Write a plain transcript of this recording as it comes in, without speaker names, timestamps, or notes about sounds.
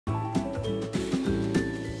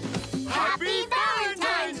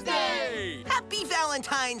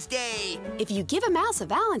If you give a mouse a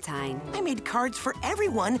Valentine... I made cards for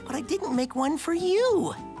everyone, but I didn't make one for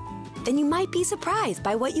you. Then you might be surprised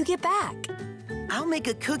by what you get back. I'll make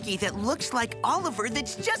a cookie that looks like Oliver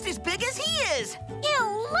that's just as big as he is. You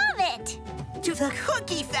love it! To the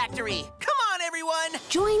Cookie Factory! Come on, everyone!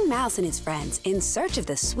 Join Mouse and his friends in search of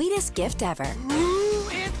the sweetest gift ever. Ooh,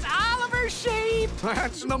 it's Oliver's shape!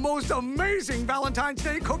 That's the most amazing Valentine's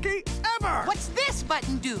Day cookie ever! What's this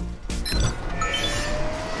button do?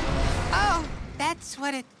 Oh, that's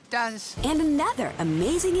what it does. And another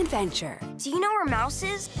amazing adventure. Do you know where Mouse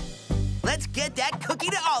is? Let's get that cookie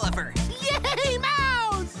to Oliver. Yay,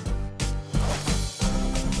 Mouse!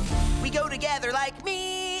 We go together like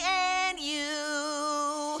me and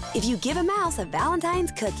you. If you give a mouse a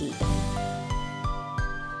Valentine's cookie,